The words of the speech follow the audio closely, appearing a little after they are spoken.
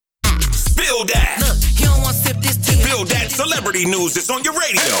Spill that. Look, you don't want to sip this tea. Spill that celebrity news that's on your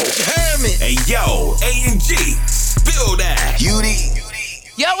radio. Herman. Hey, yo, A&G. Spill that. Beauty.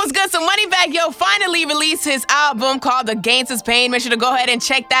 Yo, what's good? So Moneybagg Yo finally released his album called The Gangsta's Pain. Make sure to go ahead and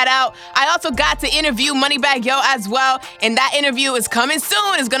check that out. I also got to interview Moneybagg Yo as well, and that interview is coming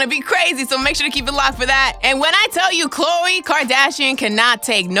soon. It's gonna be crazy, so make sure to keep it locked for that. And when I tell you Khloe Kardashian cannot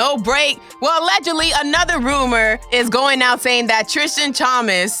take no break, well, allegedly another rumor is going out saying that Tristan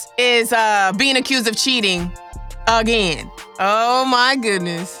Thompson is being accused of cheating again. Oh my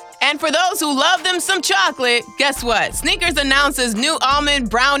goodness. And for those who love them some chocolate, guess what? Snickers announces new almond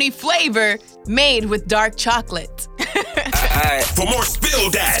brownie flavor made with dark chocolate. For more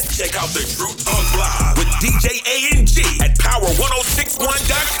Spill That, check out the True Talk Blog with DJ A&G at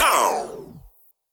power1061.com.